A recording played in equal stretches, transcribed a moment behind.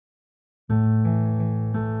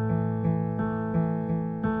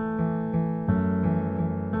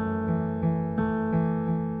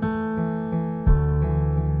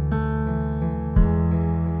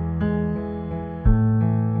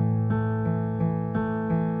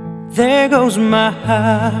There goes my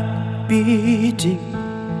heart beating,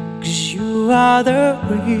 'cause you are the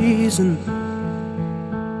reason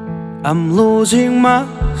I'm losing my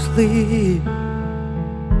sleep.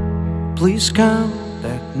 Please come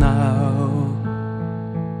back now.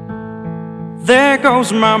 There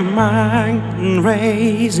goes my mind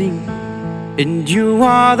racing, and you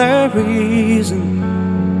are the reason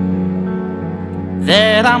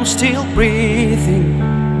that I'm still breathing.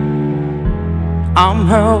 I'm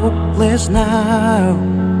hopeless now.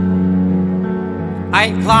 I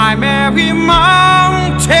climb every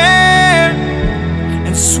mountain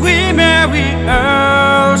and swim every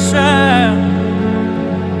ocean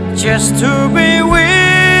just to be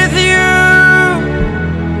with you,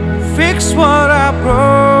 fix what I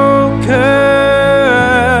broken.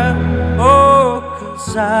 Oh, 'cause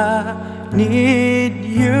I need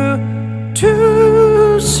you to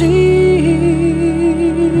see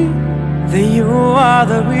that you are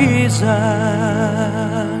the reason.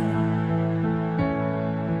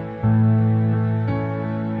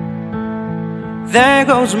 There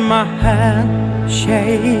goes my hand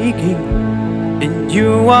shaking, and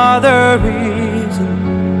you are the reason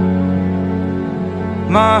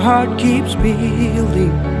my heart keeps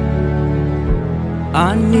beating.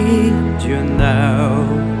 I need you now.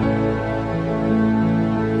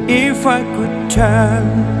 If I could turn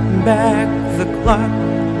back the clock,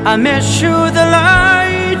 I make sure the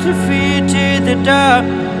light defeated the dark.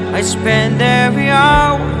 I spend every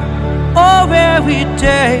hour of every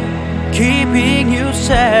day keeping you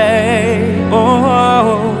safe.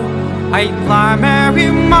 Oh, I climb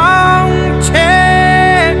every mountain,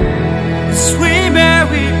 swim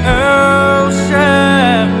every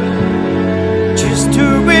ocean just to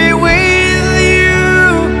be with you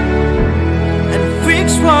and fix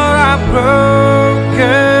what I broken.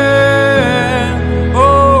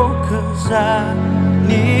 Oh, 'cause I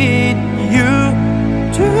need you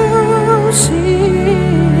to see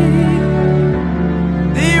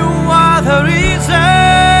that you are the reason.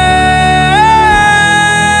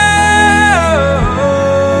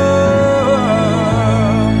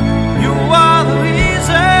 You are the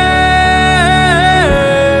reason.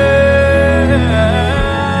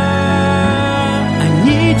 I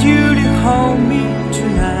need you to hold me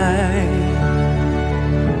tonight.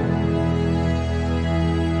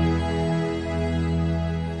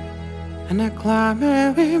 And I climb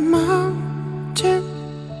every mountain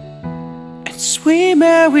and swim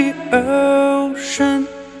every ocean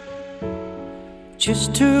just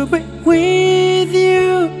to be with you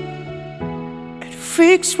and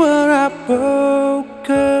fix what I broke.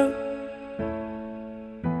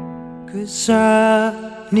 'Cause I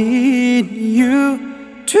need you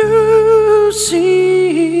to see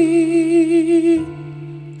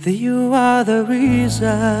that you are the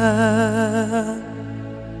reason.